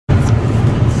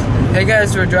Hey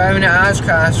guys, we're driving to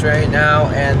Oshkosh right now,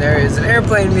 and there is an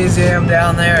airplane museum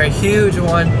down there, a huge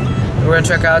one. We're going to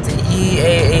check out the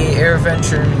Eaa Air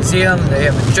Venture Museum. They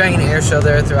have a giant air show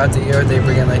there throughout the year. They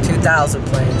bring in like 2,000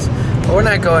 planes, but we're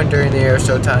not going during the air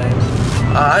show time.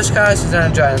 Oshkosh is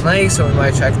on a giant lake, so we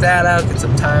might check that out, get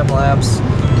some time lapse.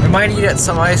 We might eat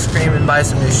some ice cream and buy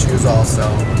some new shoes also.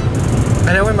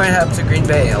 I know we might have to Green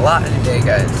Bay a lot in a day,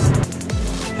 guys.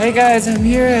 Hey guys, I'm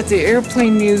here at the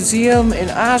Airplane Museum in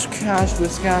Oshkosh,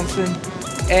 Wisconsin,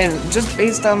 and just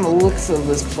based on the looks of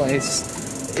this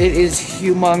place, it is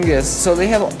humongous. So they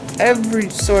have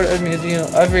every sort of museum,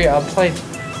 every plane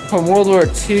from World War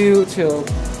II till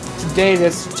today to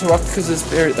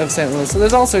replica of St. Louis. So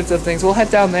there's all sorts of things. We'll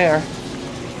head down there,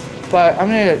 but I'm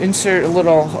going to insert a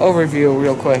little overview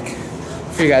real quick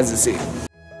for you guys to see.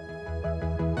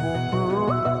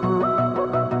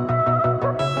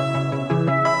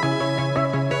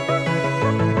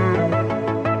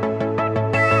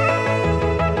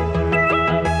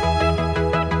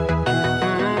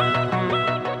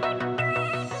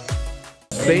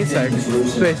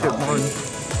 Spaceship One.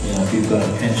 You know, if you've got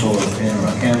a pencil or a pen or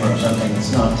a camera or something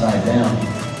that's not tied down,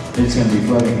 it's going to be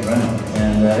floating around.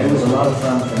 And it was a lot of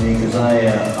fun for me because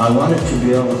I wanted to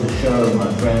be able to show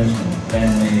my friends and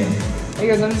family. Hey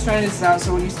guys, I'm just trying this out.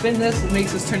 So when you spin this, it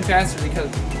makes us turn faster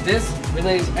because this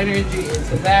relays energy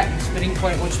into that spinning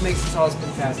point, which makes us all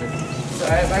spin faster. So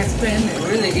if I spin it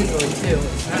really easily too,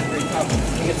 it's not very tough.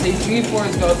 You can see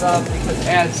G-force goes up because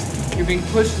as you're being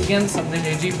pushed against something,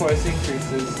 the G-force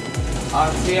increases.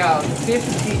 So yeah,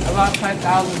 50, about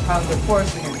 5,000 pounds of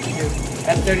force against you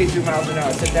at 33 miles an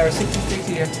hour. So if there were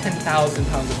 60, you have 10,000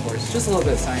 pounds of force. Just a little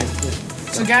bit of science.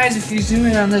 So guys, if you zoom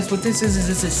in on this, what this is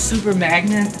it's a super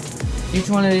magnet. Each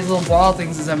one of these little ball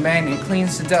things is a magnet. It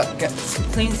cleans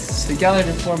together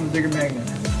to form a bigger magnet.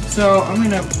 So I'm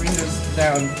gonna bring this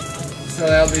down so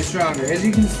that'll be stronger. As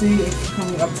you can see, it's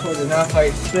coming up toward enough. If I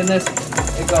spin this,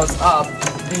 it goes up.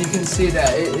 And you can see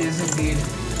that it is indeed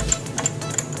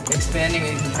expanding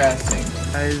and compressing.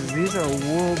 Guys, these are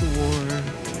World War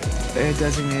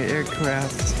designated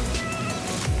aircraft.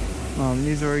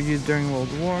 These were used during World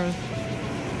War.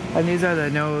 And these are the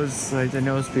nose, like the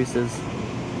nose pieces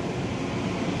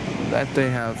that they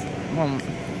have.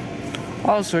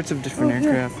 All sorts of different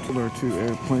aircraft. World War II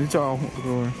airplanes. These are all World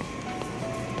War.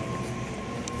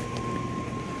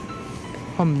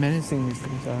 How menacing these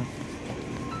things are.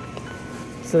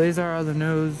 So these are all the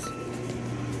nose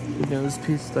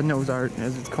piece, the nose art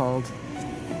as it's called.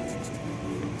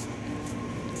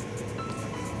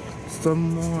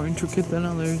 Some more intricate than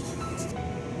others.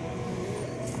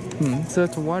 So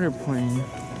it's a water plane.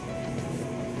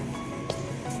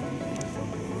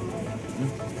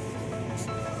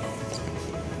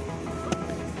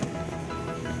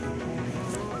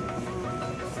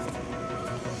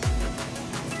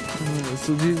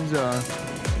 So these are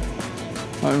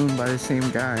owned by the same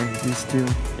guy, these two.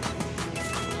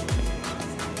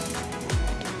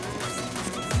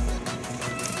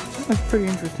 That's a pretty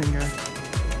interesting guy.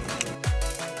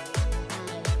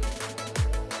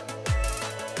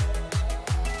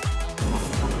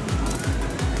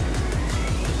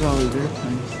 Look at all these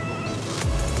airplanes.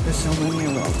 There's so many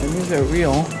of them. And these are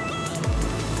real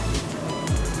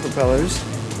propellers.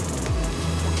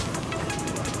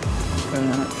 They're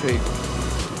not fake.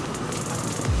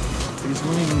 These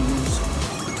wings.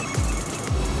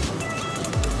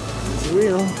 It's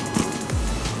real.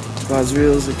 About as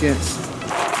real as it gets.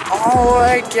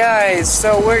 Alright guys,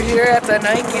 so we're here at the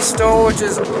Nike store, which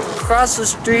is across the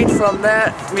street from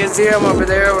that museum over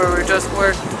there where we just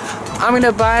were. I'm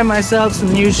gonna buy myself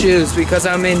some new shoes because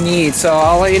I'm in need, so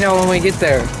I'll let you know when we get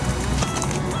there.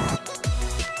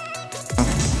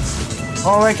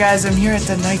 Alright guys, I'm here at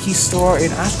the Nike store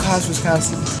in Oshkosh,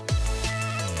 Wisconsin.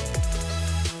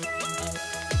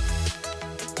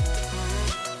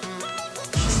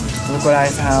 Look what I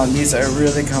found. These are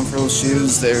really comfortable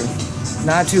shoes. They're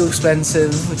not too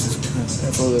expensive, which is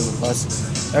that's a little bit of a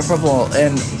plus. They're purple,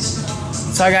 and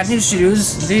so I got new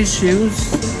shoes. These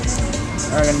shoes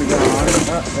are gonna be going on.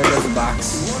 Oh, there goes the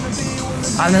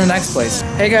box. On to the next place.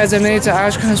 Hey guys, I made it to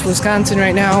Oshkosh, Wisconsin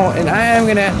right now, and I am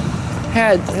gonna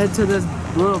head to this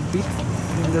little beach,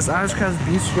 this Oshkosh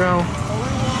bistro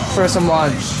for some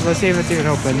lunch. Let's see if it's even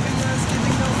open.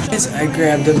 I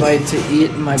grabbed a bite to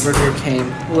eat and my burger came.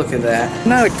 Look at that. I'm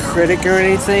not a critic or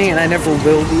anything, and I never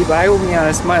will be, but I will be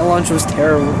honest, my lunch was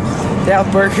terrible. That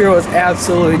burger was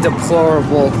absolutely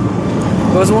deplorable.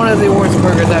 It was one of the worst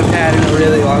burgers I've had in a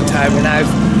really long time, and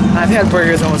I've had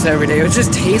burgers almost every day. It was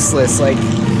just tasteless, like,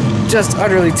 just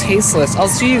utterly tasteless. I'll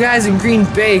see you guys in Green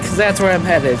Bay, because that's where I'm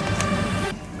headed.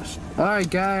 Alright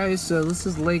guys, so this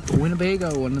is Lake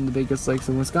Winnebago, one of the biggest lakes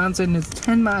in Wisconsin. It's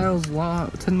 10 miles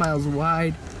long, 10 miles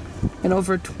wide, and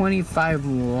over 25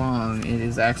 long. It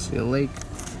is actually a lake.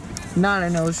 Not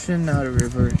an ocean, not a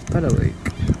river, but a lake.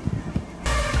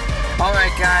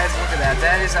 Alright guys, look at that.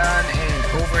 That is on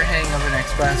an overhang of an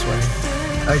expressway.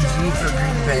 A G for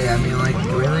Green Bay. I mean, like,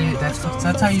 really?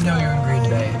 That's how you know you're in Green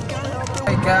Bay.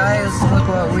 Alright guys, look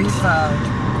what we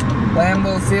found.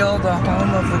 Lambeau Field, the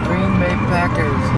home of the Green Bay Packers.